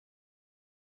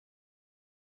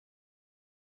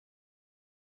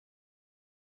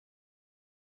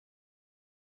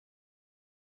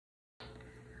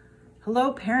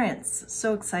Hello parents,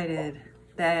 so excited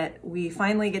that we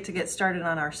finally get started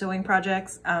on our sewing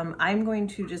projects. I'm going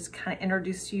to just kind of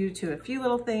introduce you to a few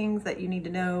little things that you need to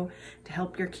know to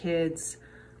help your kids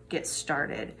get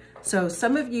started. So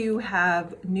some of you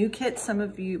have new kits,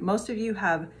 most of you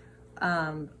have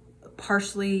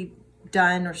partially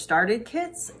done or started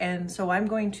kits, and so I'm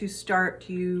going to start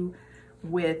you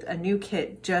with a new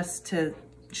kit just to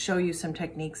show you some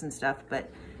techniques and stuff, but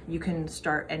you can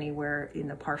start anywhere in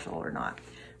the partial or not.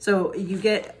 So you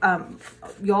get,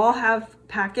 you all have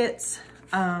packets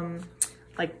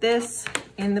like this.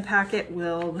 In the packet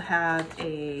will have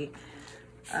a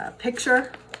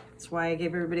picture. That's why I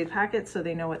gave everybody a packet, so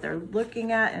they know what they're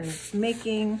looking at and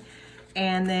making.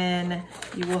 And then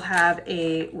you will have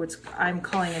what I'm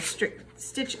calling a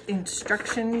stitch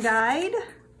instruction guide.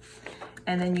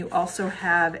 And then you also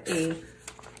have a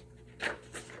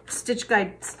stitch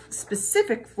guide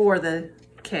specific for the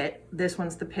kit. This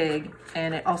one's the pig,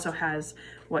 and it also has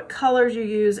what colors you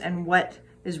use and what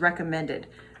is recommended.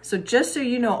 So just so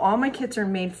you know, all my kits are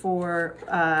made for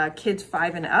kids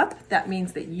 5 and up. That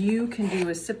means that you can do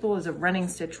as simple as a running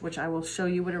stitch, which I will show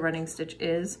you what a running stitch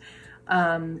is,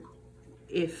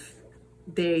 if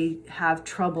they have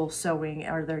trouble sewing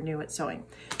or they're new at sewing.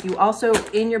 You also,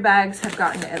 in your bags, have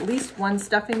gotten at least one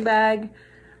stuffing bag.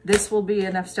 This will be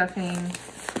enough stuffing,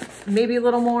 maybe a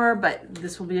little more, but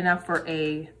this will be enough for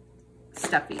a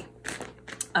stuffy.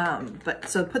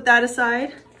 So put that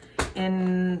aside.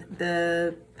 In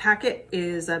the packet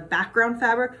is a background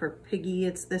fabric for Piggy.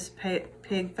 It's this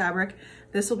pig fabric.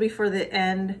 This will be for the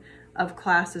end of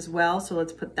class as well, so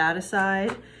let's put that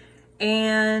aside.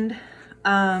 And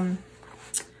then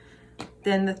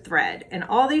the thread. And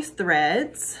all these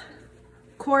threads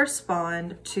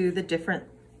correspond to the different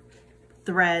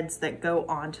threads that go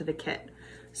onto the kit.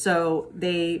 So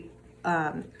they,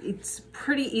 it's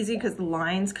pretty easy because the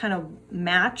lines kind of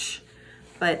match,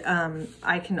 but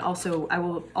I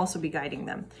will also be guiding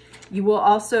them. You will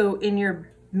also, in your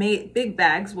big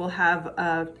bags, will have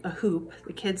a hoop.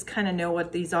 The kids kind of know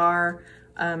what these are.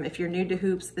 If you're new to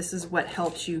hoops, this is what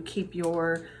helps you keep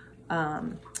your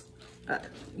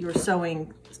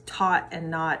sewing taut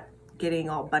and not getting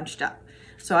all bunched up.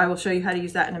 So I will show you how to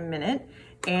use that in a minute.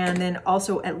 And then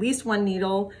also at least one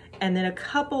needle, and then a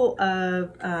couple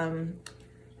of, I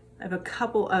have a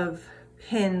couple of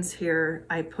pins here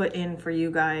I put in for you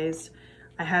guys.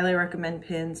 I highly recommend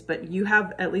pins, but you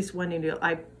have at least one needle.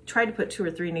 I try to put 2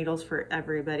 or 3 needles for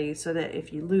everybody so that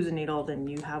if you lose a needle, then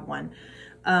you have one.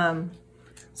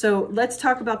 So let's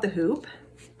talk about the hoop.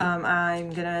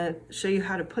 I'm gonna show you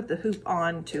how to put the hoop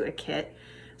onto a kit.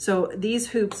 So these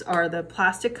hoops are the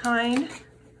plastic kind,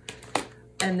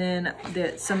 and then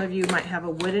some of you might have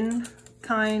a wooden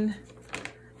kind,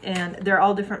 and they're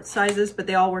all different sizes, but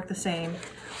they all work the same.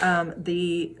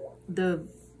 The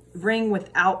ring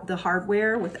without the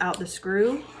hardware, without the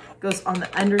screw, goes on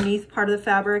the underneath part of the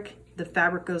fabric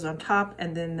goes on top,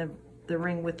 and then the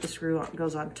ring with the screw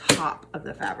goes on top of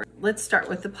the fabric. Let's start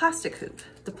with the plastic hoop.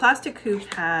 The plastic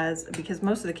hoop has, because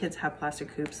most of the kids have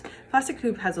plastic hoops, plastic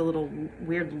hoop has a little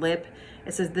weird lip.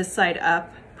 It says this side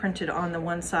up, printed on the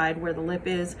one side where the lip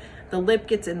is. The lip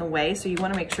gets in the way, so you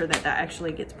want to make sure that that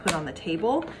actually gets put on the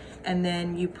table, and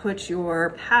then you put your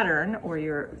pattern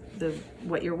or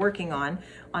what you're working on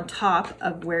top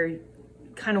of where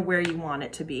you want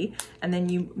it to be, and then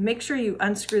you make sure you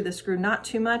unscrew the screw, not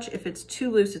too much. If it's too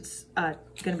loose, it's going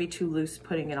to be too loose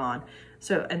putting it on.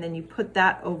 So, and then you put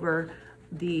that over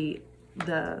the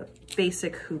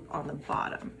basic hoop on the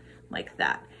bottom like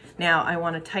that. Now I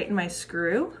want to tighten my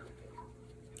screw,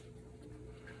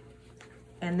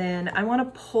 and then I want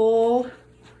to pull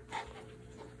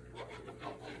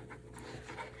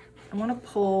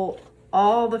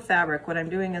all the fabric. What I'm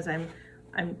doing is I'm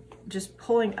just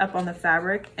pulling up on the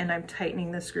fabric, and I'm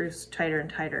tightening the screws tighter and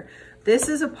tighter. This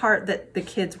is a part that the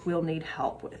kids will need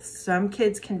help with. Some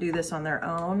kids can do this on their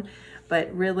own,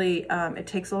 but really it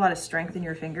takes a lot of strength in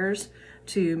your fingers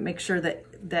to make sure that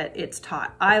it's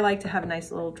taut. I like to have a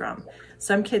nice little drum.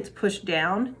 Some kids push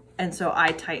down, and so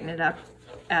I tighten it up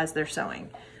as they're sewing.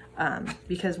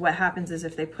 Because what happens is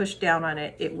if they push down on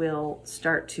it, it will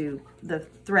the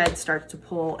thread starts to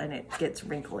pull and it gets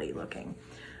wrinkly looking.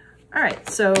 All right,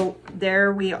 so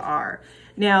there we are.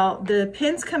 Now the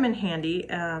pins come in handy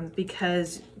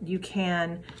because you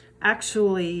can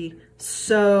actually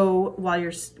sew while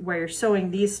you're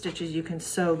sewing these stitches. You can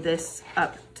sew this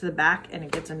up to the back, and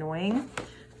it gets annoying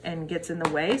and gets in the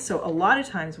way. So a lot of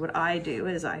times what I do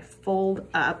is I fold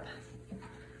up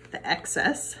the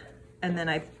excess, and then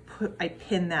I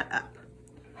pin that up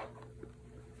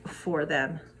for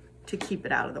them to keep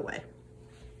it out of the way.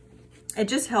 It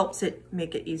just helps it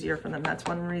make it easier for them. That's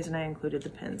one reason I included the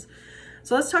pins.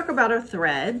 So let's talk about our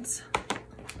threads.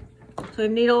 So we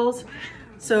have needles.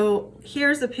 So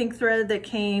here's the pink thread that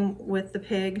came with the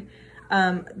pig.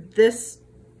 This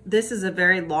is a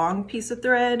very long piece of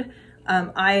thread.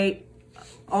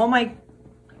 All my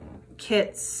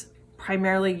kits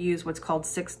primarily use what's called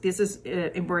this is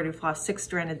embroidery floss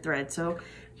 6-stranded thread. So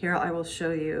here I will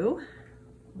show you,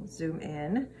 I'll zoom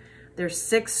in. There's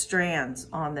 6 strands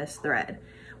on this thread.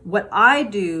 What I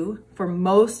do for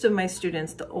most of my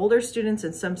students, the older students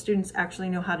and some students actually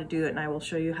know how to do it, and I will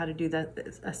show you how to do that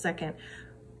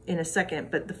in a second.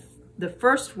 But the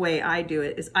first way I do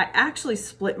it is I actually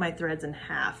split my threads in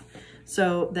half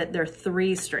so that they're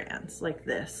 3 strands like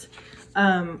this.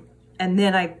 And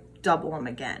then I double them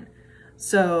again.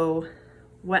 So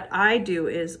what I do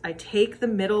is I take the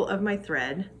middle of my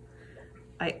thread,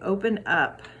 I open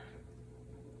up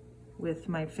with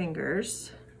my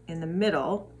fingers in the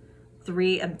middle,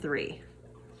 3 and 3.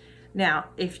 Now,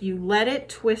 if you let it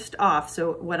twist off,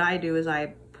 so what I do is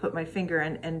I put my finger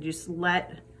in and just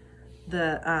let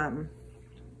the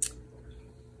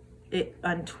it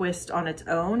untwist on its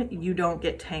own, you don't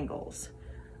get tangles.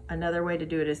 Another way to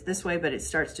do it is this way, but it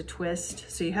starts to twist.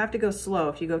 So you have to go slow.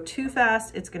 If you go too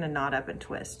fast, it's gonna knot up and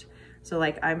twist. So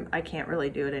like I can't really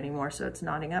do it anymore, so it's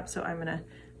knotting up. So I'm gonna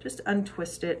just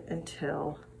untwist it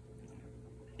until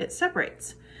it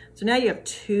separates. So now you have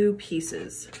 2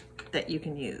 pieces that you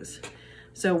can use.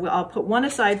 So I'll put one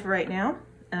aside for right now,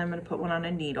 and I'm gonna put one on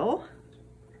a needle.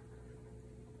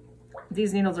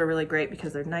 These needles are really great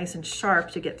because they're nice and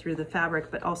sharp to get through the fabric,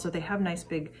 but also they have nice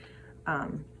big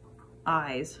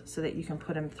eyes so that you can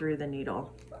put them through the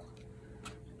needle.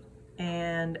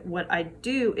 And what I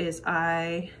do is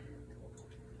I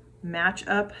match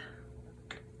up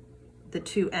the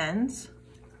 2 ends.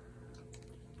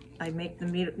 I make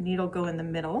the needle go in the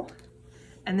middle,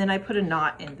 and then I put a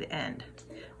knot in the end.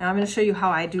 Now I'm going to show you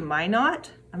how I do my knot.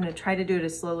 I'm going to try to do it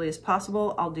as slowly as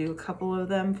possible. I'll do a couple of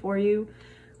them for you,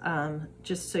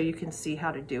 just so you can see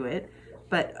how to do it.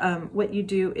 But what you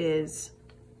do is,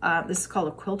 this is called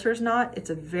a quilter's knot.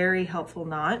 It's a very helpful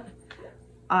knot.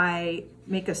 I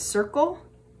make a circle,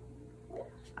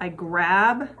 I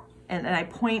grab, and I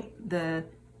point the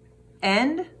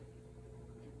end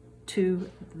to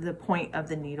the point of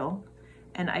the needle,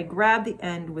 and I grab the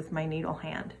end with my needle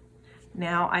hand.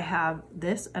 Now I have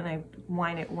this, and I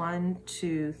wind it 1,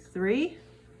 2, 3.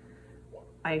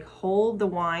 I hold the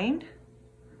wind,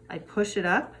 I push it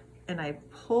up, and I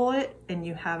pull it, and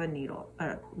you have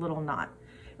a little knot.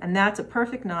 And that's a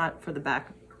perfect knot for the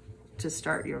back to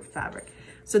start your fabric.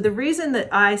 So the reason that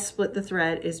I split the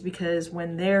thread is because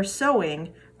when they're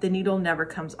sewing, the needle never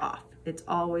comes off. It's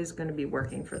always going to be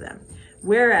working for them.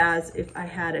 Whereas if I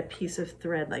had a piece of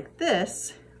thread like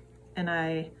this, and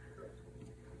I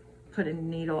put a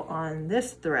needle on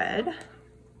this thread,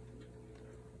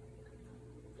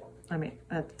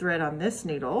 a thread on this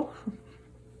needle,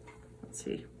 let's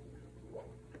see.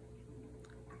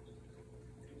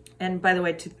 And by the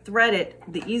way, to thread it,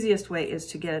 the easiest way is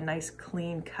to get a nice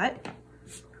clean cut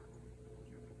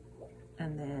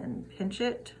and then pinch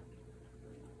it.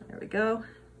 There we go.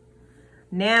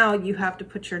 Now you have to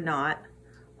put your knot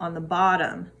on the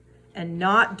bottom and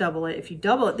not double it. If you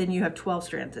double it, then you have 12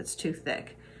 strands. It's too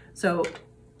thick. So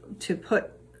to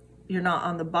put your knot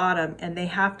on the bottom, and they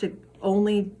have to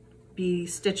only be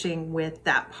stitching with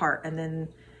that part. And then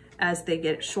as they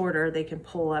get shorter, they can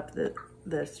pull up the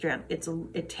strand.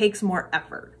 It takes more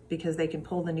effort because they can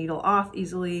pull the needle off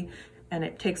easily, and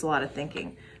it takes a lot of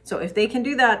thinking. So if they can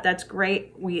do that, that's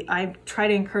great. I try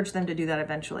to encourage them to do that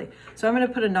eventually. So I'm going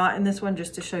to put a knot in this one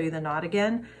just to show you the knot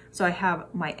again. So I have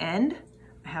my end,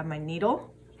 I have my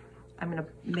needle. I'm going to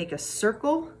make a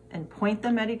circle and point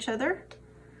them at each other.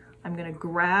 I'm going to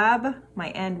grab my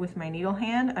end with my needle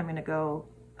hand. I'm going to go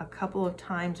a couple of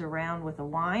times around with a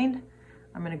wind.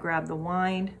 I'm going to grab the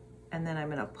wind, and then I'm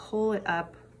going to pull it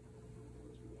up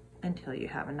until you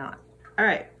have a knot. All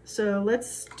right, so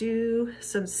let's do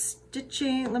some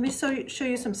stitching. Let me show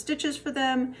you some stitches for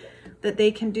them that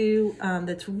they can do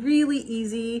that's really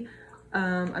easy.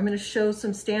 I'm going to show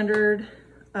some standard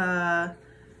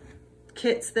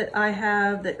kits that I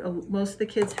have, that most of the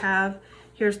kids have.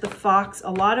 Here's the fox.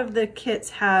 A lot of the kits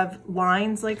have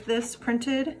lines like this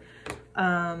printed,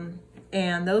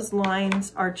 and those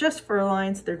lines are just fur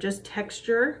lines. They're just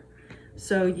texture.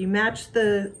 So you match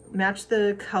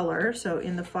the color. So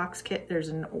in the fox kit,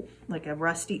 there's like a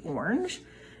rusty orange,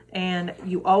 and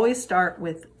you always start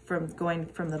with going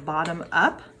from the bottom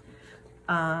up.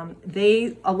 A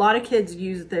lot of kids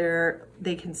use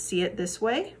they can see it this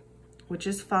way, which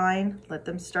is fine. Let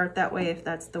them start that way if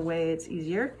that's the way it's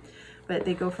easier. but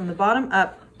they go from the bottom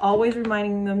up, always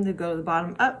reminding them to go to the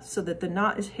bottom up so that the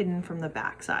knot is hidden from the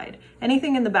back side.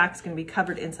 Anything in the back is going to be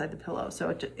covered inside the pillow, so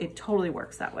it totally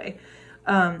works that way.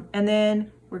 And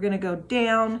then we're going to go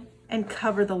down and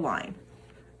cover the line,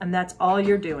 and that's all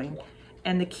you're doing.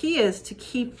 And the key is to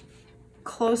keep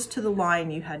close to the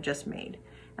line you had just made,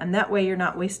 and that way you're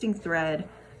not wasting thread,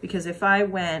 because if I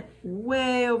went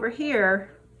way over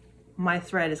here, my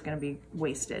thread is going to be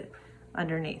wasted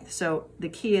underneath. So the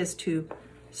key is to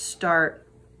start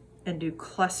and do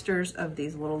clusters of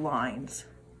these little lines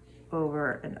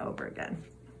over and over again.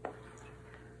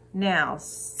 Now,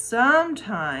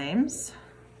 sometimes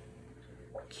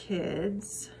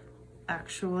kids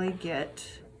actually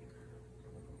get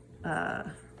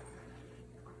the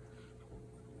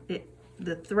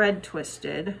thread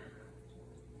twisted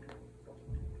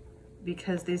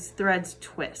because these threads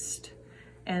twist.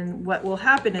 And what will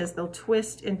happen is they'll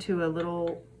twist into a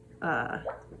little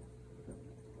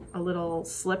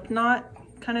slip knot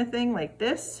kind of thing like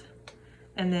this,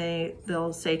 and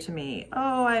they'll say to me,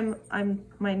 "Oh,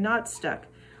 my knot's stuck."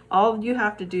 All you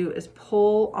have to do is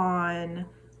pull on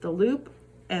the loop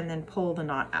and then pull the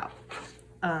knot out.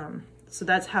 So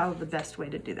that's how the best way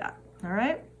to do that. All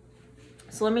right.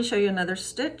 So let me show you another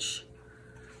stitch.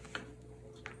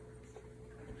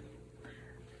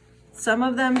 Some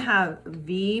of them have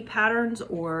V patterns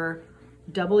or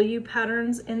W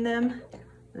patterns in them.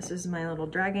 This is my little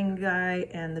dragon guy,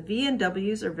 and the V and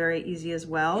W's are very easy as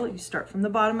well. You start from the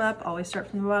bottom up, always start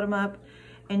from the bottom up,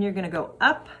 and you're gonna go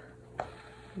up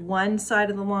one side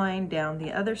of the line, down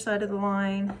the other side of the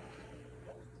line,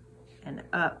 and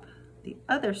up the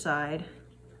other side,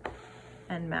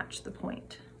 and match the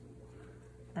point.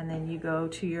 And then you go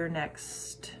to your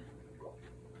next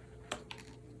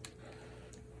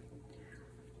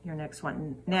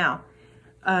one. Now,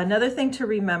 another thing to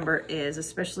remember is,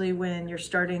 especially when you're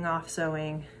starting off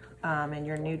sewing and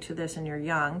you're new to this and you're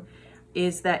young,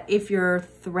 is that if your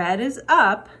thread is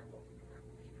up,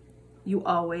 you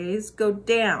always go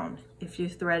down. If your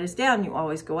thread is down, you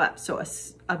always go up. So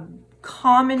a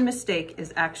common mistake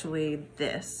is actually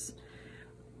this,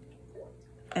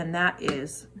 and that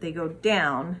is they go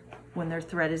down when their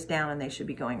thread is down and they should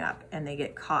be going up, and they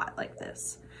get caught like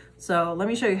this. So let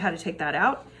me show you how to take that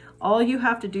out. All you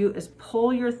have to do is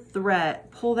pull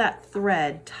that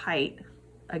thread tight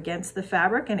against the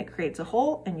fabric, and it creates a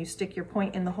hole, and you stick your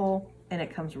point in the hole and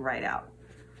it comes right out.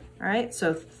 All right,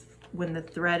 so when the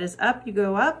thread is up, you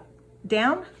go up,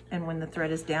 down, and when the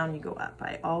thread is down, you go up.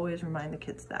 I always remind the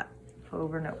kids that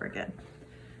over and over again.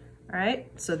 All right,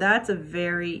 so that's a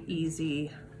very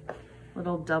easy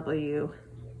little W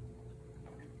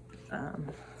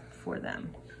for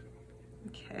them.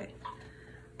 Okay,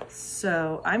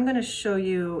 so I'm going to show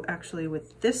you actually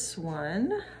with this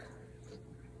one.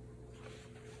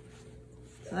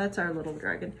 So that's our little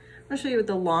dragon. I'm going to show you with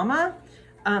the llama,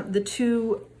 the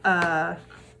two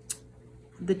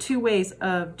ways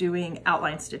of doing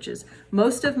outline stitches.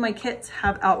 Most of my kits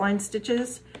have outline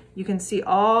stitches. You can see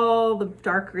all the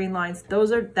dark green lines.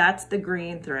 That's the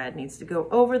green thread needs to go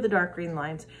over the dark green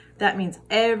lines. That means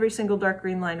every single dark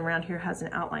green line around here has an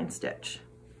outline stitch.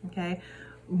 Okay.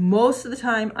 Most of the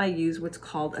time I use what's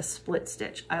called a split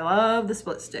stitch. I love the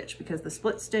split stitch because the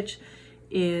split stitch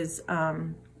is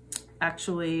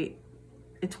actually,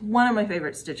 it's one of my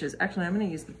favorite stitches. Actually, I'm going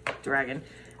to use the dragon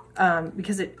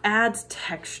because it adds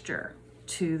texture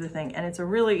to the thing, and it's a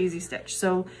really easy stitch.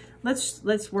 So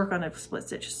let's work on a split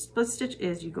stitch. Split stitch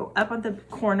is you go up on the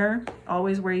corner,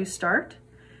 always where you start,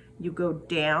 you go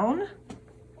down,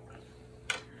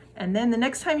 and then the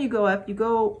next time you go up, you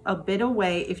go a bit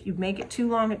away. If you make it too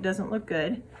long, it doesn't look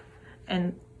good.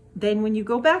 And then when you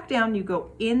go back down, you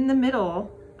go in the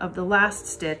middle of the last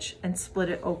stitch and split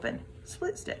it open.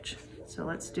 Split stitch. So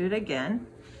let's do it again.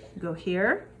 Go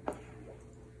here,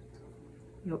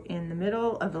 go in the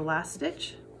middle of the last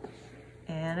stitch,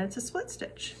 and it's a split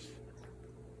stitch.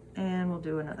 And we'll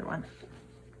do another one.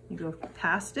 You go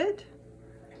past it,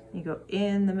 you go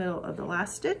in the middle of the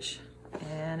last stitch,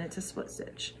 and it's a split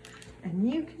stitch.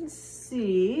 And you can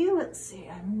see, let's see,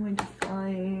 I'm going to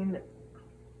find,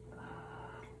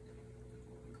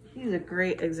 here's a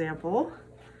great example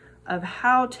of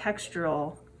how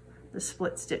textural the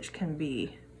split stitch can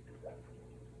be.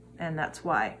 And that's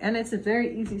why. And it's a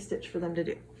very easy stitch for them to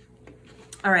do.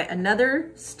 All right,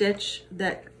 another stitch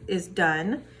that is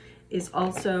done is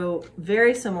also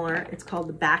very similar. It's called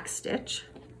the back stitch.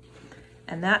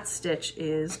 And that stitch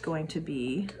is going to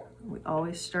be, we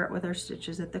always start with our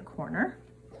stitches at the corner.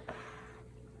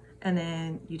 And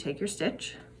then you take your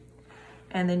stitch,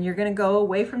 and then you're gonna go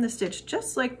away from the stitch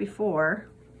just like before,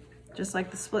 just like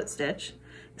the split stitch,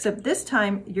 except this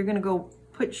time you're gonna go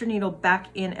put your needle back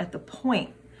in at the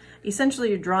point. Essentially,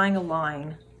 you're drawing a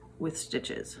line with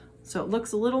stitches. So it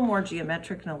looks a little more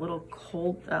geometric and a little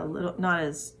cold, not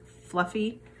as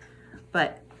fluffy,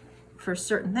 but for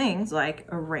certain things like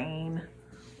a rain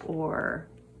or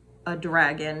a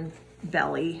dragon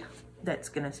belly that's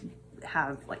gonna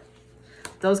have like,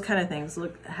 those kind of things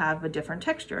have a different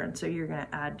texture. And so you're gonna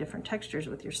add different textures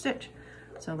with your stitch.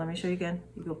 So let me show you again.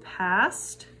 You go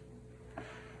past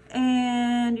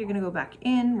and you're gonna go back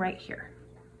in right here.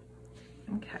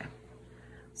 Okay.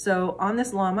 So on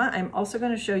this llama, I'm also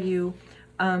going to show you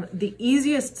the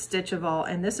easiest stitch of all,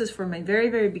 and this is for my very,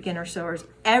 very beginner sewers.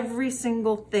 Every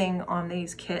single thing on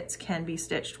these kits can be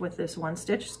stitched with this one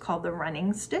stitch. It's called the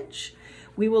running stitch.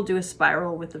 We will do a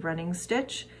spiral with the running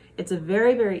stitch. It's a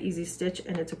very, very easy stitch,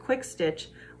 and it's a quick stitch.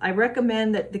 I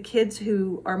recommend that the kids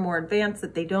who are more advanced,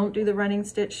 that they don't do the running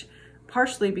stitch,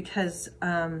 partially because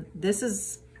this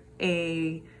is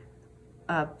a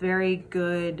very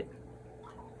good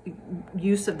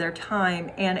use of their time,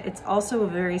 and it's also a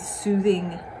very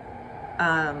soothing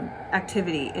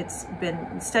activity.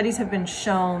 Studies have been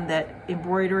shown that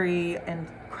embroidery and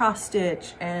cross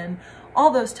stitch and all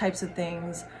those types of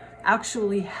things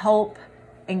actually help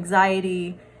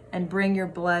anxiety and bring your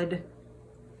blood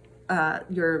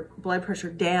pressure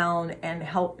down and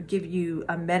help give you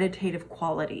a meditative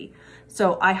quality.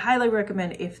 So I highly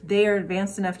recommend, if they are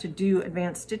advanced enough to do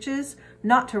advanced stitches,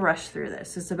 not to rush through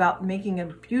this. It's about making a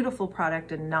beautiful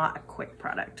product and not a quick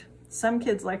product. Some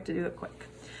kids like to do it quick.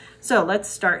 So let's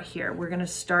start here. We're gonna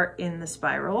start in the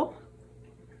spiral.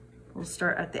 We'll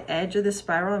start at the edge of the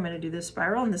spiral. I'm gonna do this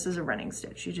spiral, and this is a running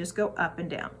stitch. You just go up and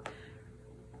down.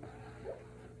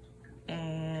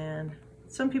 And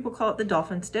some people call it the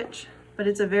dolphin stitch, but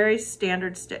it's a very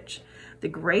standard stitch. The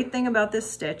great thing about this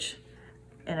stitch,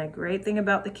 and a great thing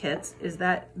about the kits, is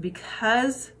that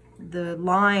because the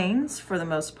lines, for the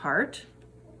most part,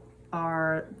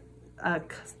 are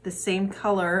the same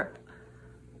color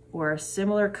or a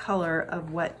similar color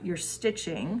of what you're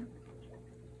stitching,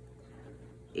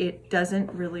 it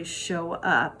doesn't really show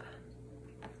up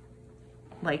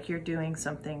like you're doing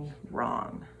something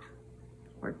wrong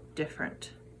or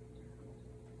different.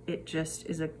 It just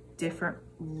is a different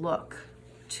look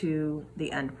to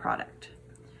the end product.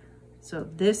 So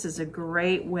this is a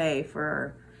great way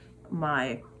for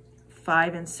my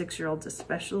 5- and 6-year-olds,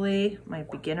 especially my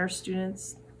beginner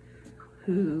students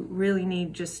who really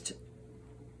need just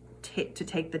to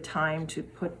take the time to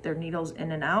put their needles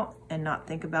in and out and not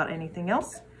think about anything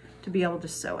else, to be able to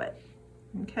sew it.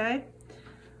 Okay,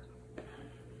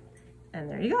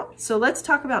 and there you go. So let's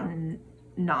talk about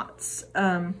knots.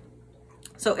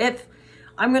 So if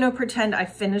I'm going to pretend I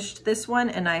finished this one,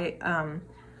 and I'm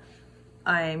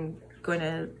going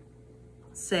to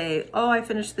say, oh, I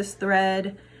finished this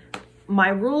thread. My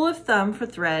rule of thumb for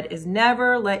thread is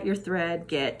never let your thread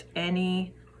get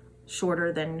any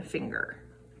shorter than a finger.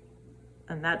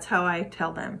 And that's how I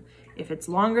tell them. If it's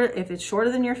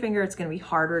shorter than your finger, it's going to be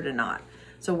harder to knot.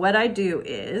 So what I do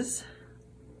is,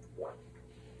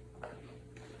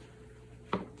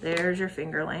 there's your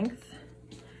finger length.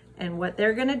 And what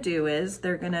they're going to do is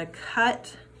they're going to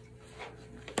cut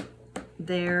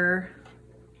their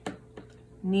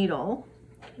needle,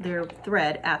 their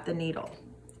thread at the needle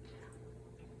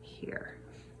here.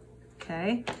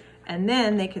 Okay. And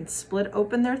then they can split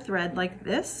open their thread like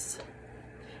this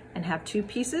and have 2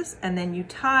 pieces, and then you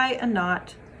tie a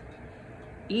knot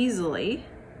easily,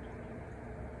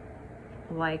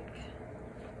 like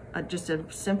just a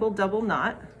simple double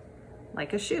knot,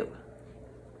 like a shoe.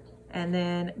 And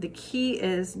then the key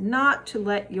is not to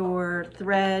let your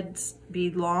threads be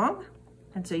long,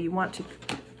 and so you want to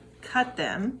cut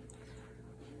them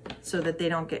so that they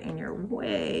don't get in your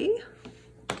way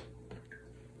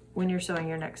when you're sewing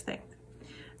your next thing.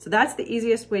 So that's the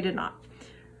easiest way to knot.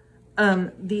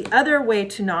 The other way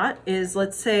to knot is,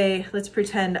 let's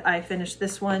pretend I finished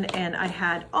this one and I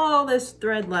had all this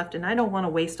thread left, and I don't want to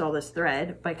waste all this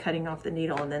thread by cutting off the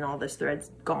needle and then all this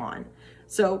thread's gone.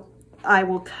 So I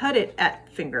will cut it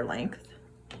at finger length,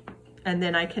 and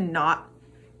then I can knot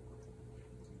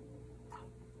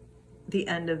the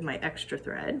end of my extra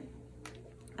thread.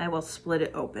 I will split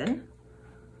it open,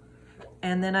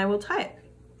 and then I will tie it.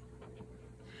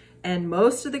 And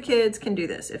most of the kids can do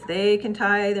this. If they can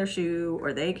tie their shoe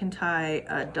or they can tie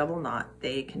a double knot,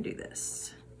 they can do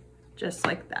this, just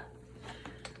like that.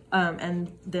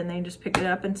 And then they just pick it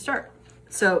up and start.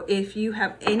 So if you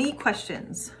have any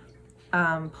questions,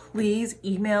 please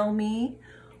email me,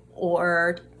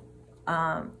 or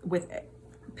with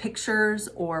pictures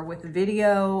or with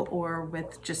video or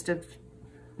with just a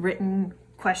written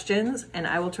questions, and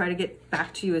I will try to get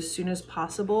back to you as soon as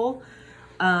possible.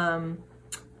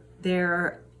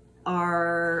 There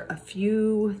are a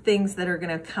few things that are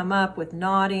going to come up with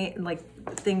knotting, like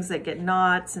things that get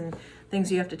knots and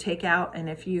things you have to take out. And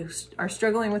if you are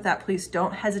struggling with that, please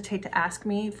don't hesitate to ask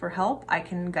me for help. I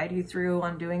can guide you through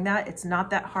on doing that. It's not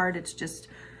that hard. It's just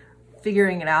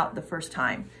figuring it out the first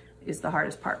time is the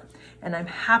hardest part. And I'm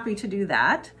happy to do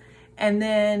that. And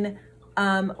then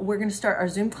we're going to start our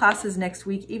Zoom classes next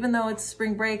week. Even though it's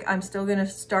spring break, I'm still going to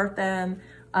start them.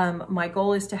 My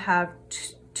goal is to have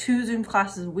two Zoom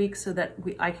classes a week so that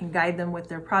I can guide them with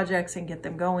their projects and get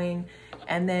them going.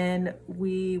 And then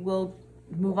we will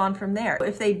move on from there.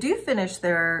 If they do finish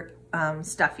their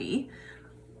stuffy,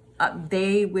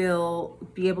 they will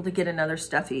be able to get another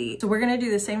stuffy. So we're going to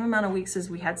do the same amount of weeks as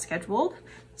we had scheduled.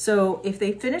 So if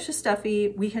they finish a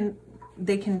stuffy,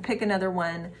 they can pick another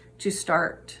one to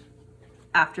start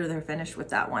after they're finished with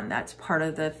that one. That's part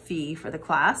of the fee for the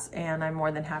class, and I'm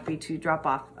more than happy to drop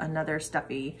off another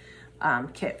stuffy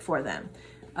kit for them.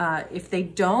 If they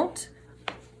don't,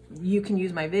 you can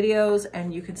use my videos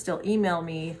and you can still email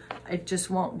me. It just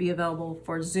won't be available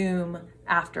for Zoom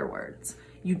afterwards.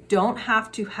 You don't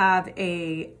have to have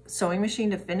a sewing machine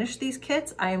to finish these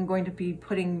kits. I am going to be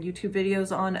putting YouTube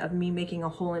videos on of me making a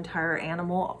whole entire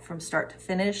animal from start to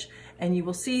finish, and you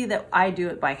will see that I do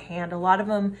it by hand. A lot of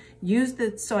them use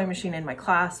the sewing machine in my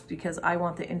class because I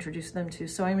want to introduce them to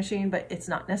sewing machine, but it's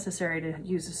not necessary to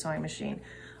use a sewing machine.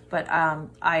 But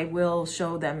I will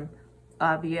show them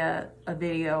via a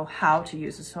video how to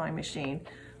use a sewing machine,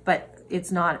 but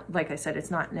it's not, like I said, it's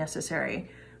not necessary.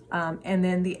 And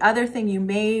then the other thing you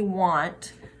may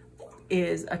want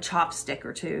is a chopstick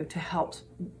or two to help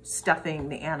stuffing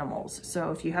the animals.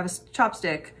 So if you have a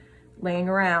chopstick laying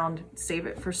around, save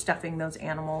it for stuffing those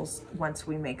animals once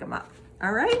we make them up.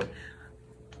 All right,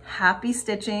 happy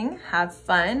stitching, have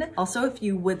fun. Also, if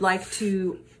you would like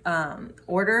to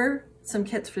order some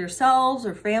kits for yourselves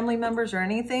or family members or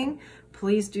anything,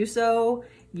 please do so.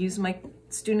 Use my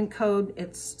student code,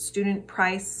 it's student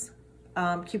price.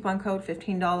 Coupon code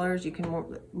 $15. You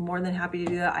can more than happy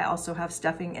to do that. I also have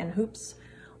stuffing and hoops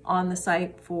on the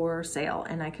site for sale,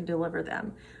 and I can deliver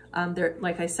them. They're,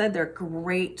 like I said, they're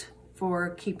great for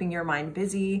keeping your mind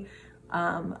busy.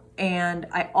 And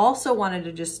I also wanted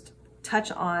to just touch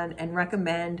on and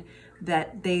recommend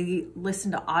that they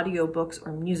listen to audiobooks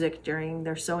or music during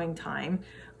their sewing time.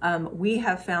 We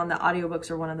have found that audiobooks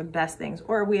are one of the best things,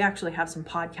 or we actually have some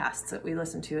podcasts that we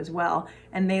listen to as well,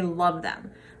 and they love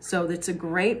them. So it's a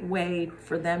great way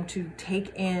for them to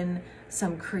take in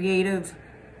some creative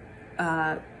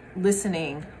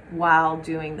listening while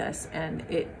doing this, and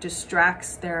it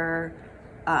distracts their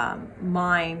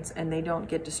minds, and they don't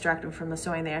get distracted from the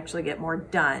sewing. They actually get more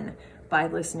done by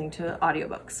listening to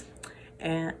audiobooks.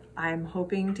 And I'm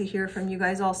hoping to hear from you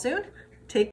guys all soon.